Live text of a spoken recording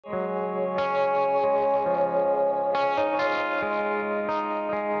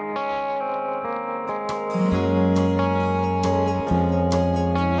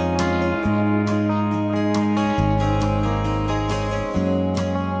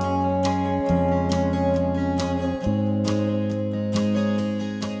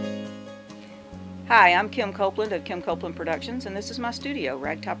Hi, I'm Kim Copeland of Kim Copeland Productions, and this is my studio,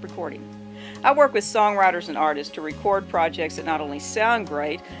 Ragtop Recording. I work with songwriters and artists to record projects that not only sound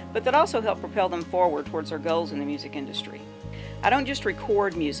great, but that also help propel them forward towards their goals in the music industry. I don't just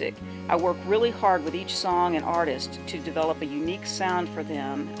record music. I work really hard with each song and artist to develop a unique sound for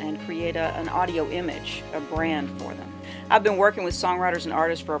them and create an audio image, a brand for them. I've been working with songwriters and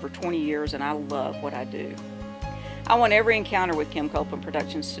artists for over 20 years, and I love what I do. I want every encounter with Kim Copeland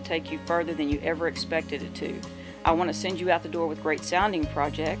Productions to take you further than you ever expected it to. I want to send you out the door with great sounding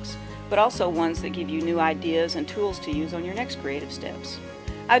projects, but also ones that give you new ideas and tools to use on your next creative steps.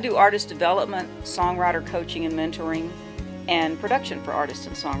 I do artist development, songwriter coaching and mentoring, and production for artists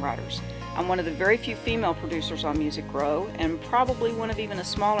and songwriters. I'm one of the very few female producers on Music Row, and probably one of even a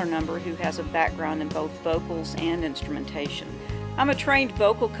smaller number who has a background in both vocals and instrumentation. I'm a trained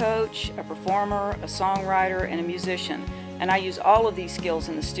vocal coach, a performer, a songwriter, and a musician, and I use all of these skills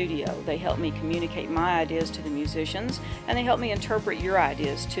in the studio. They help me communicate my ideas to the musicians, and they help me interpret your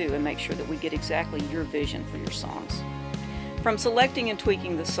ideas too and make sure that we get exactly your vision for your songs. From selecting and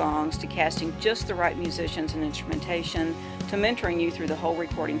tweaking the songs, to casting just the right musicians and instrumentation, to mentoring you through the whole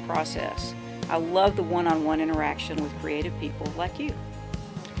recording process. I love the one-on-one interaction with creative people like you.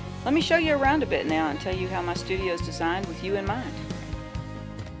 Let me show you around a bit now and tell you how my studio is designed with you in mind.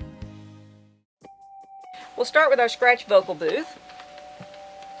 We'll start with our scratch vocal booth.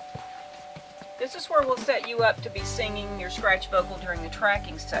 This is where we'll set you up to be singing your scratch vocal during the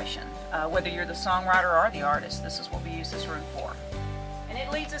tracking session. Whether you're the songwriter or the artist, this is what we use this room for. And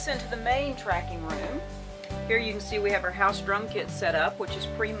it leads us into the main tracking room. Here you can see we have our house drum kit set up, which is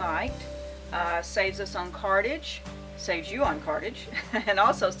pre-mic'd. Saves us on cartage, saves you on cartage, and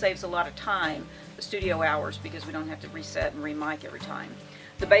also saves a lot of time, the studio hours, because we don't have to reset and re-mic every time.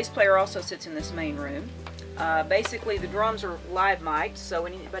 The bass player also sits in this main room. Basically the drums are live mic'd, so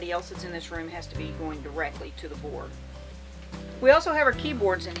anybody else that's in this room has to be going directly to the board. We also have our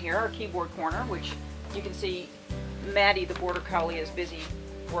keyboards in here, our keyboard corner, which you can see Maddie the Border Collie is busy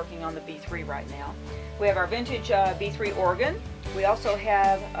working on the B3 right now. We have our vintage B3 organ. We also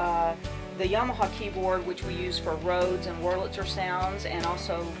have the Yamaha keyboard, which we use for Rhodes and Wurlitzer sounds, and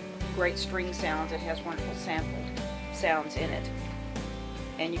also great string sounds. It has wonderful sampled sounds in it.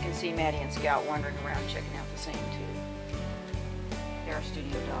 And you can see Maddie and Scout wandering around checking out the same too. They're our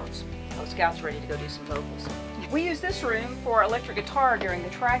studio dogs. Oh, Scout's ready to go do some vocals. We use this room for electric guitar during the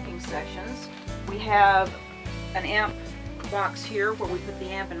tracking sessions. We have an amp box here where we put the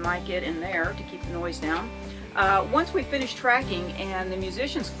amp and mic it in there to keep the noise down. Once we finish tracking and the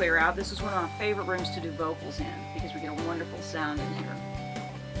musicians clear out, this is one of our favorite rooms to do vocals in because we get a wonderful sound in here.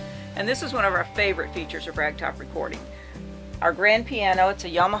 And this is one of our favorite features of Ragtop Recording. Our grand piano, it's a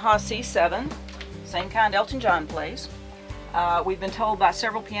Yamaha C7, same kind Elton John plays. We've been told by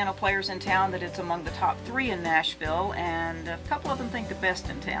several piano players in town that it's among the top 3 in Nashville, and a couple of them think the best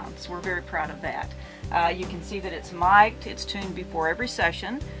in town, so we're very proud of that. You can see that it's mic'd, it's tuned before every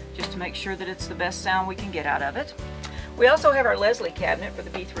session, just to make sure that it's the best sound we can get out of it. We also have our Leslie cabinet for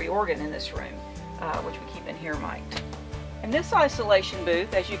the B3 organ in this room, which we keep in here mic'd. And this isolation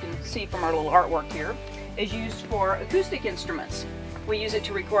booth, as you can see from our little artwork here, is used for acoustic instruments. We use it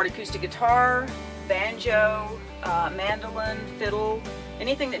to record acoustic guitar, banjo, mandolin, fiddle,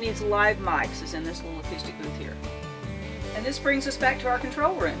 anything that needs live mics is in this little acoustic booth here. And this brings us back to our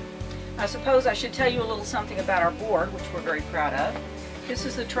control room. I suppose I should tell you a little something about our board, which we're very proud of. This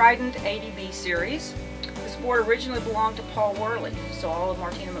is the Trident 80B series. This board originally belonged to Paul Worley, so all of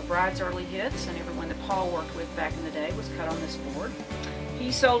Martina McBride's early hits and everyone that Paul worked with back in the day was cut on this board.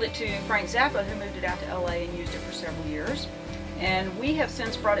 He sold it to Frank Zappa, who moved it out to LA and used it for several years. And we have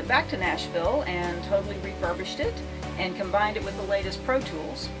since brought it back to Nashville and totally refurbished it and combined it with the latest Pro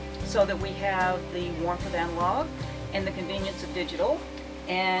Tools so that we have the warmth of analog and the convenience of digital.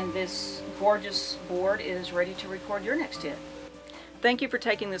 And this gorgeous board is ready to record your next hit. Thank you for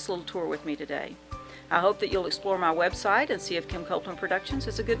taking this little tour with me today. I hope that you'll explore my website and see if Kim Copeland Productions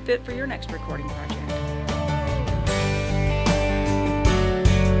is a good fit for your next recording project.